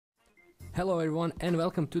Hello everyone and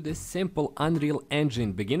welcome to this simple Unreal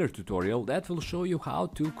Engine beginner tutorial that will show you how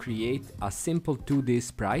to create a simple 2D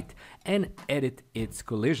sprite and edit its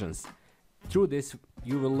collisions. Through this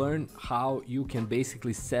you will learn how you can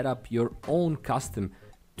basically set up your own custom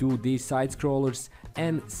 2D side scrollers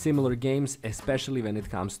and similar games, especially when it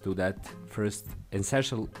comes to that first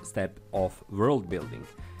essential step of world building.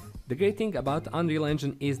 The great thing about Unreal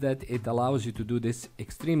Engine is that it allows you to do this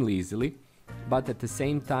extremely easily, but at the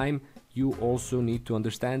same time you also need to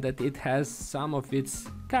understand that it has some of its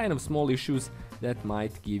kind of small issues that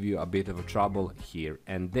might give you a bit of a trouble here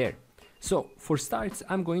and there. So for starts,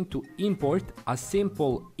 I'm going to import a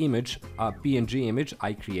simple image, a PNG image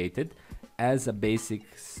I created as a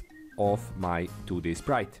basics of my 2D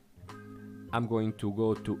sprite. I'm going to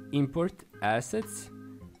go to import assets,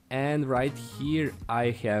 and right here I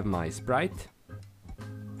have my sprite.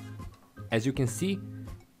 As you can see,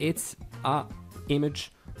 it's a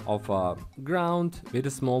image of a ground with a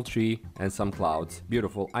small tree and some clouds.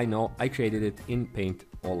 Beautiful. I know, I created it in Paint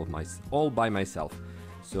all by myself.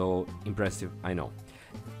 So impressive, I know.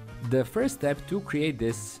 The first step to create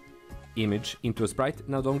this image into a sprite,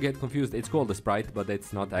 now don't get confused, it's called a sprite, but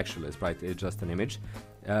it's not actually a sprite, it's just an image,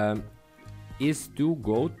 is to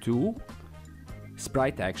go to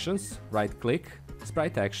Sprite Actions, right click,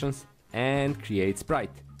 Sprite Actions, and create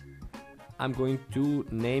sprite. I'm going to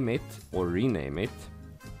name it or rename it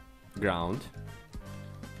ground,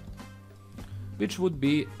 which would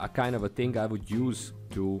be a kind of a thing I would use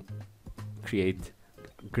to create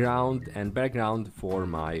ground and background for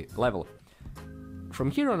my level. From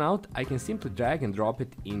here on out I can simply drag and drop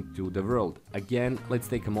it into the world. Again, let's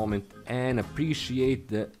take a moment and appreciate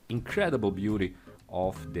the incredible beauty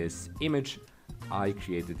of this image I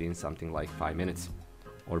created in something like 5 minutes,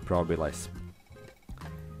 or probably less.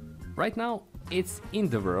 Right now it's in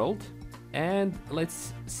the world, and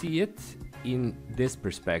let's see it in this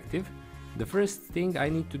perspective. The first thing I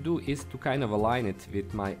need to do is to kind of align it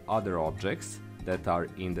with my other objects that are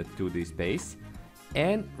in the 2D space.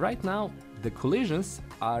 And right now the collisions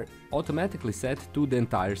are automatically set to the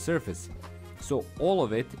entire surface. So all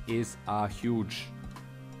of it is a huge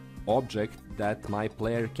object that my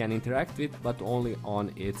player can interact with, but only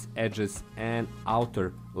on its edges and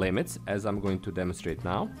outer limits, as I'm going to demonstrate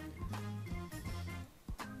now.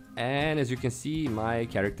 And as you can see, my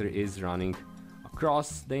character is running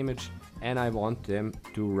across the image, and I want them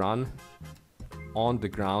to run on the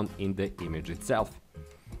ground in the image itself.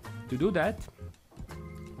 To do that,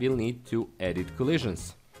 we'll need to edit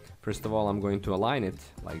collisions. First of all, I'm going to align it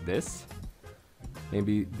like this.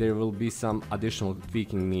 Maybe there will be some additional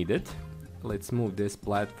tweaking needed. Let's move this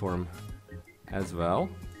platform as well.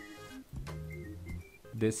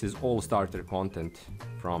 This is all starter content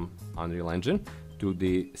from Unreal Engine to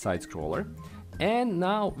the side scroller, and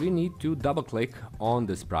now we need to double click on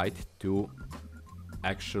the sprite to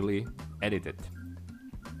actually edit it.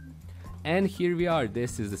 And here we are,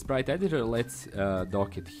 this is the sprite editor. Let's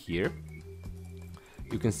dock it here.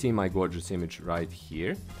 You can see my gorgeous image right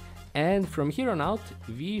here, and from here on out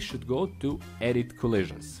we should go to edit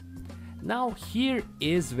collisions. Now here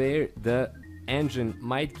is where the engine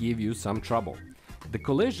might give you some trouble. The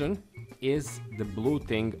collision is the blue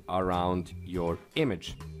thing around your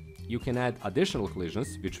image. You can add additional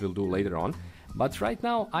collisions, which we'll do later on, but right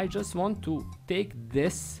now I just want to take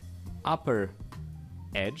this upper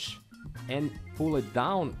edge and pull it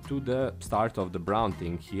down to the start of the brown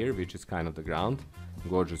thing here, which is kind of the ground,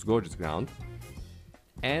 gorgeous ground,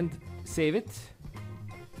 and save it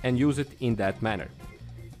and use it in that manner.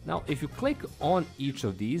 Now if you click on each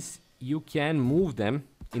of these, you can move them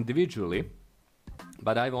individually,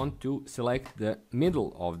 but I want to select the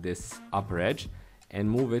middle of this upper edge and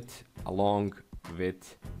move it along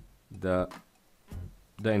with the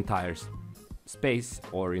entire space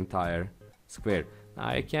or entire square. Now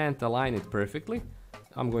I can't align it perfectly.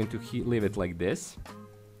 I'm going to leave it like this,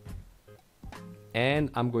 and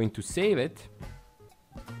I'm going to save it,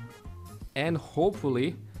 and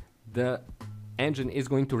hopefully the engine is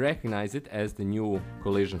going to recognize it as the new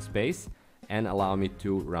collision space and allow me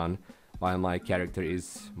to run while my character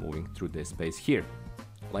is moving through this space here.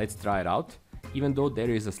 Let's try it out, even though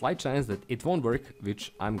there is a slight chance that it won't work,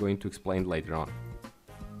 which I'm going to explain later on.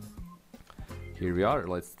 Here we are,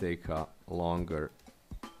 let's take a longer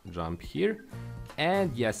jump here.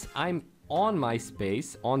 And yes, I'm on my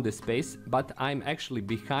space, on the space, but I'm actually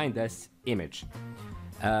behind this image.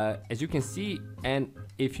 As you can see, and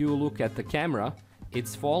if you look at the camera,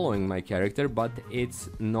 it's following my character, but it's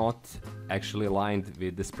not actually aligned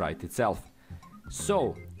with the sprite itself.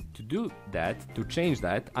 So to do that, to change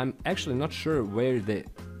that, I'm actually not sure where the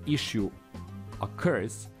issue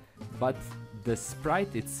occurs, but the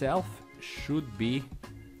sprite itself should be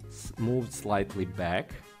moved slightly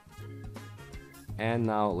back. And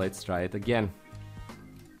now let's try it again.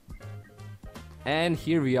 And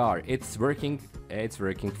here we are, it's working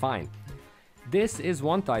fine. This is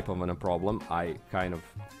one type of a problem I kind of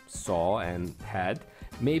saw and had.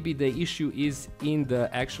 Maybe the issue is in the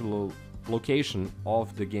actual location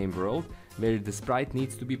of the game world, where the sprite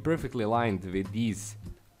needs to be perfectly aligned with these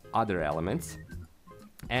other elements.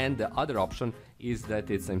 And the other option is that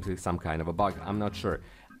it's simply some kind of a bug, I'm not sure.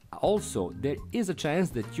 Also, there is a chance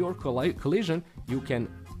that your collision, you can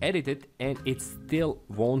edit it and it still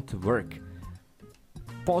won't work.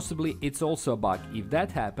 Possibly it's also a bug. If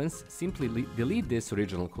that happens, simply delete this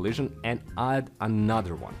original collision and add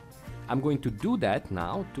another one. I'm going to do that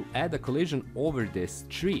now to add a collision over this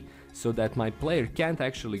tree, so that my player can't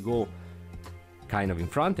actually go kind of in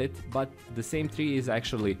front it, but the same tree is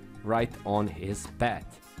actually right on his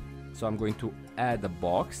path. So I'm going to add a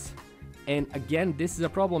box, and again this is a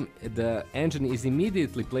problem, the engine is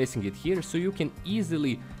immediately placing it here, so you can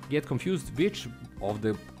easily get confused which of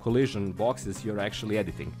the collision boxes you're actually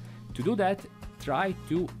editing. To do that, try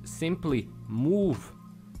to simply move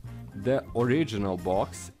the original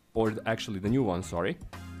box, or actually the new one, sorry,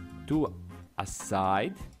 to a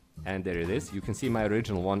side, and there it is. You can see my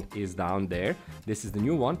original one is down there, this is the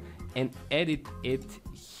new one, and edit it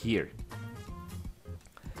here.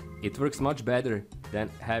 It works much better than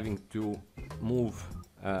having to move,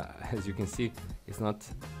 as you can see, it's not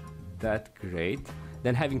that great,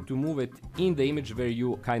 than having to move it in the image where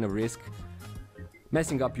you kind of risk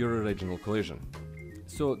messing up your original collision.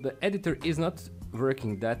 So the editor is not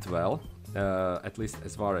working that well, at least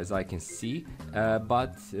as far as I can see,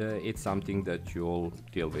 but it's something that you'll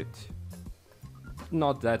deal with. It's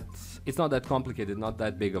not that complicated, not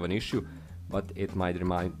that big of an issue, but it might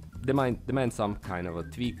demand some kind of a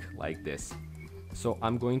tweak like this. So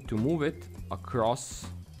I'm going to move it across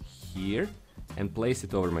here and place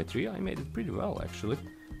it over my tree. I made it pretty well actually,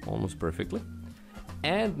 almost perfectly.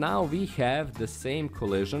 And now we have the same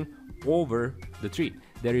collision over the tree.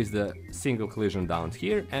 There is the single collision down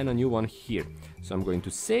here and a new one here. So I'm going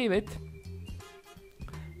to save it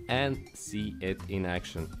and see it in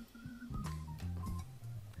action.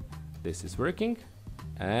 This is working,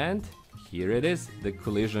 and here it is, the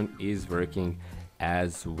collision is working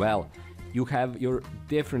as well. You have your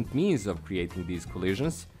different means of creating these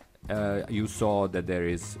collisions. You saw that there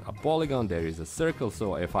is a polygon, there is a circle,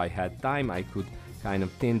 so if I had time I could kind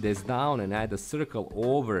of thin this down and add a circle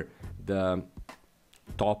over the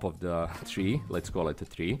top of the tree, let's call it a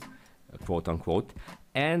tree, quote unquote,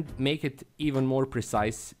 and make it even more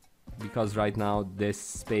precise, because right now this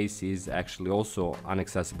space is actually also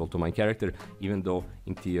inaccessible to my character, even though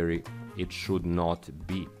in theory it should not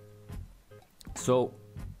be. So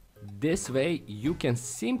this way you can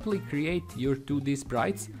simply create your 2D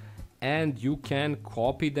sprites and you can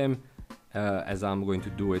copy them as I'm going to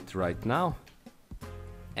do it right now,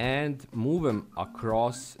 and move them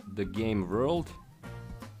across the game world,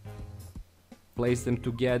 place them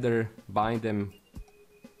together, bind them,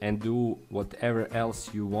 and do whatever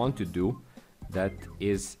else you want to do that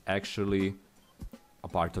is actually a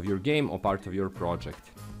part of your game or part of your project.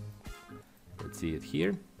 Let's see it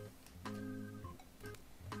here.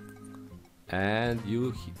 And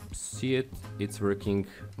you see it, it's working.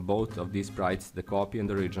 Both of these sprites, the copy and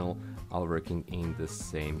the original, are working in the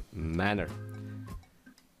same manner.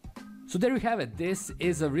 So there you have it. This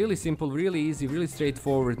is a really simple, really easy, really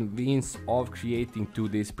straightforward means of creating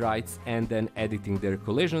 2D sprites and then editing their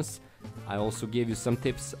collisions. I also gave you some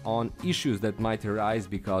tips on issues that might arise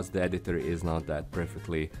because the editor is not that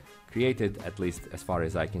perfectly created, at least as far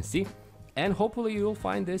as I can see. And hopefully you'll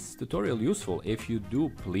find this tutorial useful. If you do,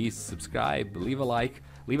 please subscribe, leave a like,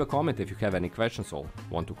 leave a comment if you have any questions or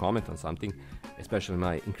want to comment on something, especially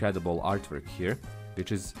my incredible artwork here,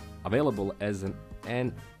 which is available as an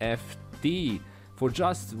NFT for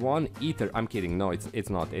just 1 Ether. I'm kidding, no, it's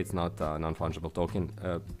not a non-fungible token.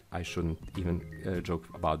 I shouldn't even joke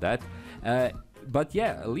about that. But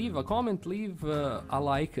yeah, leave a comment, leave a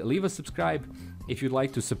like, leave a subscribe. If you'd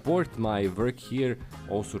like to support my work here,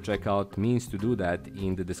 also check out means to do that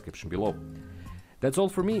in the description below. That's all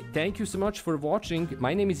for me. Thank you so much for watching.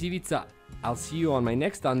 My name is Ivica. I'll see you on my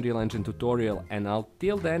next Unreal Engine tutorial, and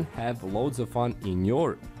until then, have loads of fun in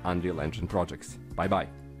your Unreal Engine projects. Bye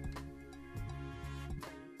bye.